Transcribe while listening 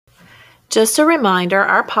Just a reminder,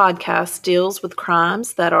 our podcast deals with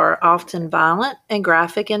crimes that are often violent and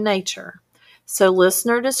graphic in nature, so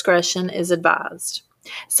listener discretion is advised.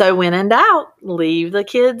 So when in doubt, leave the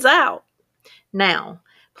kids out. Now,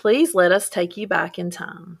 please let us take you back in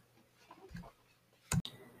time.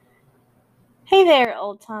 Hey there,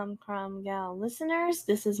 old time crime gal listeners.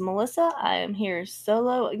 This is Melissa. I am here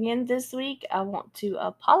solo again this week. I want to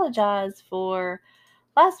apologize for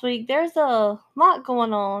last week. There's a lot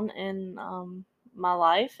going on in my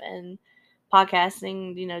life, and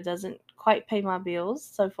podcasting, doesn't quite pay my bills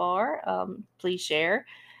so far. Please share.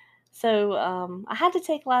 So I had to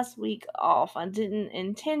take last week off. I didn't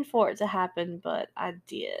intend for it to happen, but I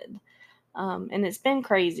did. And it's been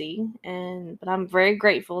crazy, but I'm very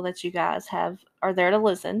grateful that you guys are there to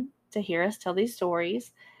listen to hear us tell these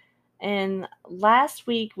stories. And last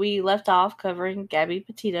week we left off covering Gabby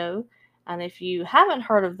Petito, and if you haven't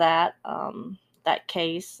heard of that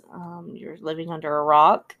case, you're living under a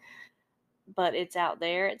rock. But it's out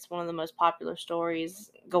there. It's one of the most popular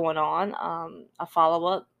stories going on. A follow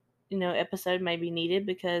up, episode may be needed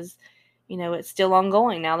because it's still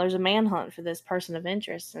ongoing. Now there's a manhunt for this person of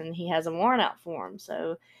interest, and he has a warrant out for him.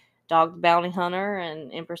 So, Dog the Bounty Hunter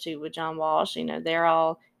and In Pursuit with John Walsh,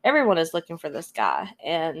 everyone is looking for this guy.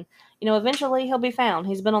 And, eventually he'll be found.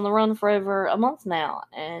 He's been on the run for over a month now.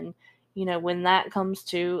 And, when that comes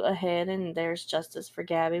to a head and there's justice for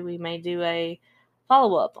Gabby, we may do a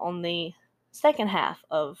follow up on the second half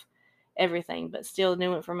of everything. But still,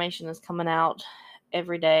 new information is coming out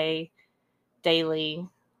every day, daily,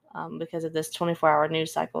 because of this 24-hour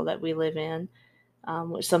news cycle that we live in,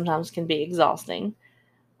 which sometimes can be exhausting.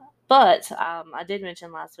 But I did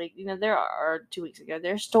mention last week, 2 weeks ago,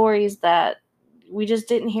 there's stories that we just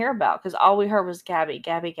didn't hear about because all we heard was Gabby,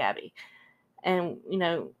 Gabby, Gabby. And,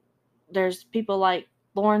 there's people like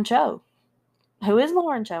Lauren Cho. Who is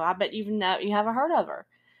Lauren Cho? I bet you haven't heard of her.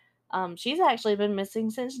 She's actually been missing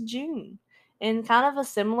since June in kind of a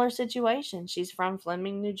similar situation. She's from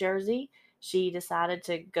Fleming, New Jersey. She decided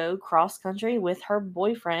to go cross country with her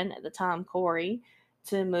boyfriend at the time, Corey,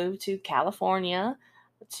 to move to California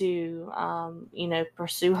to,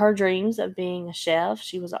 pursue her dreams of being a chef.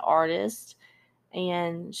 She was an artist,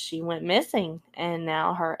 and she went missing. And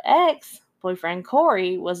now her ex-boyfriend,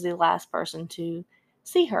 Corey, was the last person to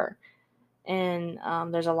see her. And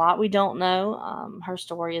there's a lot we don't know. Her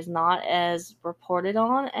story is not as reported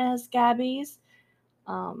on as Gabby's,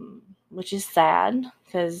 which is sad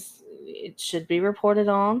because it should be reported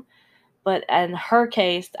on. But in her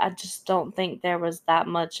case, I just don't think there was that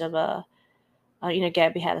much of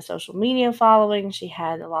Gabby had a social media following. She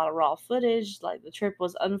had a lot of raw footage. Like, the trip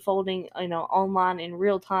was unfolding, online in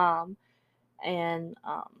real time. And,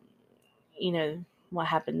 what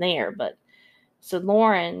happened there. But so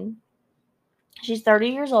Lauren, she's 30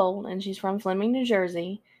 years old, and she's from Fleming, New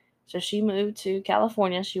Jersey. So she moved to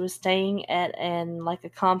California. She was staying at a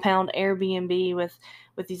compound Airbnb with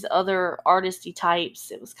these other artisty types.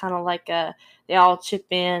 It was kind of like they all chip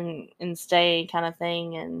in and stay kind of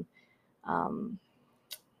thing, and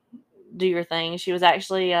do your thing. She was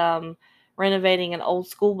actually renovating an old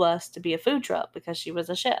school bus to be a food truck because she was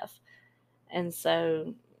a chef. And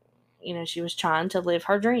so, she was trying to live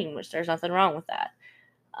her dream, which there's nothing wrong with that.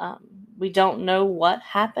 We don't know what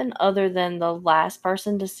happened other than the last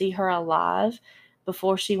person to see her alive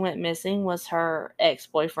before she went missing was her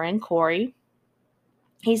ex-boyfriend, Corey.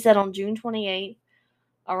 He said on June 28th,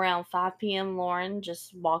 around 5 p.m., Lauren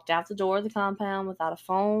just walked out the door of the compound without a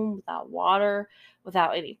phone, without water,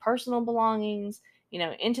 without any personal belongings,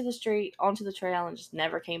 into the street, onto the trail, and just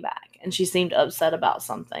never came back. And she seemed upset about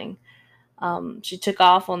something. She took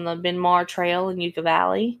off on the Benmar Trail in Yucca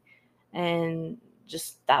Valley, and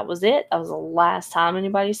just that was it. That was the last time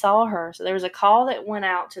anybody saw her. So there was a call that went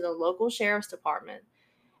out to the local sheriff's department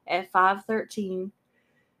at 5:13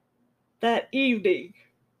 that evening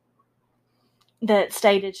that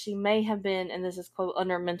stated she may have been, and this is quote,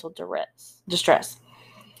 under mental distress,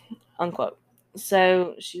 unquote.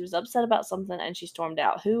 So she was upset about something and she stormed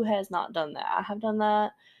out. Who has not done that? I have done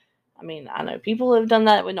that. I mean, I know people who have done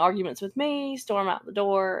that in arguments with me, storm out the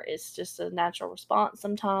door. It's just a natural response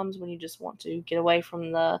sometimes when you just want to get away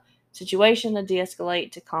from the situation, to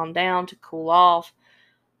de-escalate, to calm down, to cool off.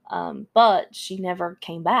 But she never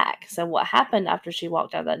came back. So what happened after she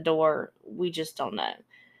walked out that door, we just don't know.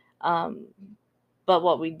 But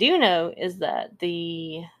what we do know is that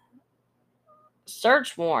the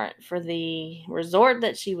search warrant for the resort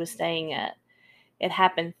that she was staying at, it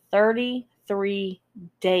happened 33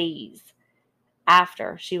 days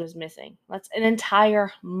after she was missing. That's an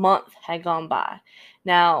entire month had gone by.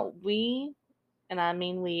 Now, we and I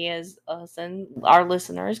mean we as us and our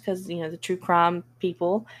listeners, because, the true crime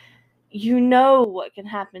people, what can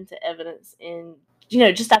happen to evidence in,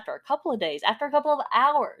 just after a couple of days, after a couple of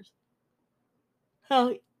hours.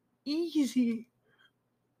 How easy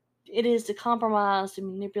it is to compromise, to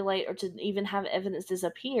manipulate, or to even have evidence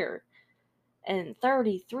disappear. And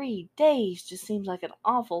 33 days just seems like an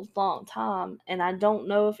awful long time. And I don't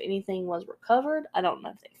know if anything was recovered. I don't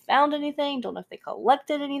know if they found anything. Don't know if they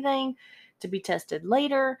collected anything to be tested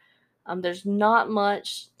later. There's not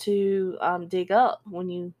much to dig up when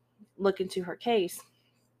you look into her case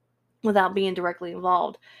without being directly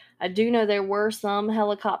involved. I do know there were some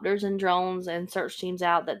helicopters and drones and search teams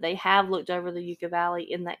out that they have looked over the Yucca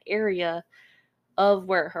Valley in the area of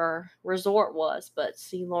where her resort was, but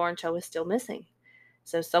see, Lauren Cho is still missing.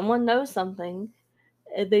 So someone knows something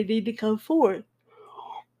and they need to come forward.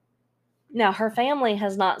 Now, her family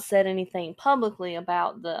has not said anything publicly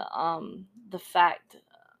about the fact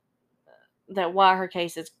that why her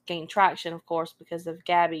case has gained traction, of course, because of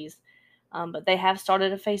Gabby's. But they have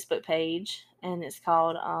started a Facebook page, and it's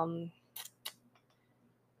called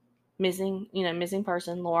missing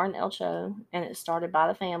person Lauren L. Cho, and it's started by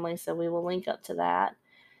the family, so we will link up to that.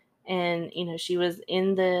 And she was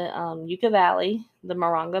in the Yucca Valley, the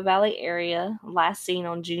Moronga Valley area, last seen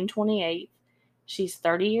on June 28th. She's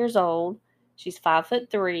 30 years old. She's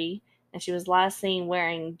 5'3", and she was last seen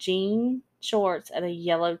wearing jean shorts and a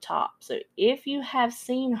yellow top. So if you have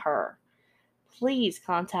seen her, please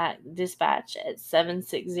contact dispatch at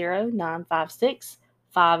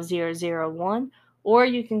 760-956-5001, or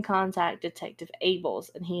you can contact Detective Abels,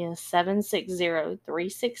 and he is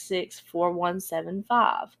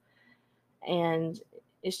 760-366-4175. And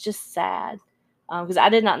it's just sad because I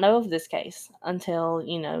did not know of this case until,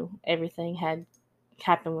 everything had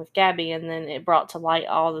happened with Gabby, and then it brought to light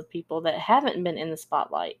all the people that haven't been in the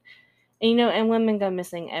spotlight. And women go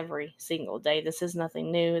missing every single day. This is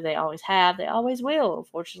nothing new. They always have. They always will.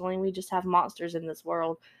 Unfortunately, we just have monsters in this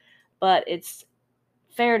world. But it's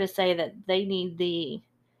fair to say that they need the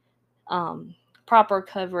proper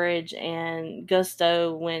coverage and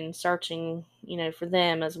gusto when searching, for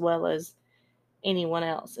them as well as anyone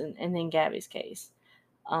else. And in Gabby's case.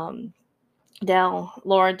 Now,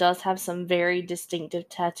 Laura does have some very distinctive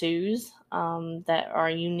tattoos that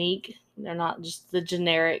are unique. They're not just the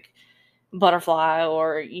generic butterfly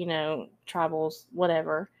or, tribals,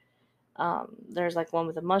 whatever. There's like one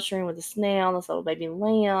with a mushroom, with a snail, this little baby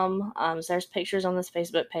lamb. So there's pictures on this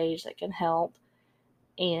Facebook page that can help.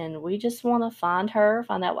 And we just want to find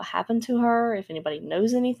out what happened to her, if anybody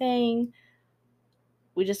knows anything.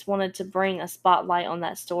 We just wanted to bring a spotlight on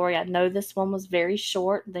that story. I know this one was very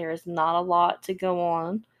short. There is not a lot to go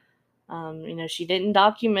on. She didn't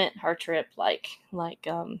document her trip like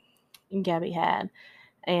Gabby had.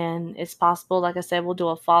 And it's possible, like I said, we'll do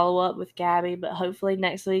a follow-up with Gabby, but hopefully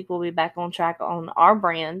next week we'll be back on track on our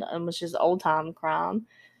brand, which is Old Time Crime.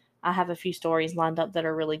 I have a few stories lined up that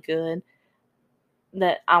are really good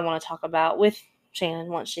that I want to talk about with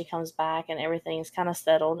Shannon once she comes back and everything is kind of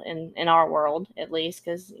settled in our world, at least,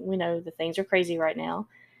 because we know that things are crazy right now.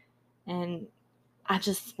 And I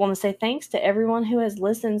just want to say thanks to everyone who has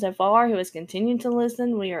listened so far, who has continued to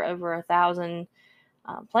listen. We are over 1,000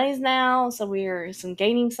 plays now, so we are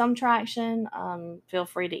gaining some traction. Feel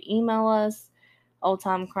free to email us,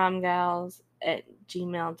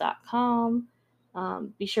 oldtimecrimegals@gmail.com.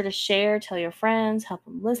 Be sure to share, tell your friends, help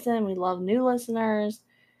them listen. We love new listeners.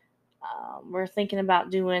 We're thinking about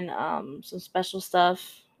doing some special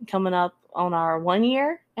stuff coming up on our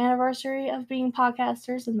 1-year anniversary of being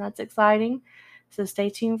podcasters, and that's exciting. So stay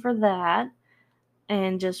tuned for that.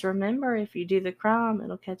 And just remember, if you do the crime,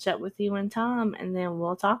 it'll catch up with you in time, and then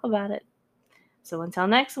we'll talk about it. So until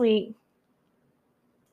next week.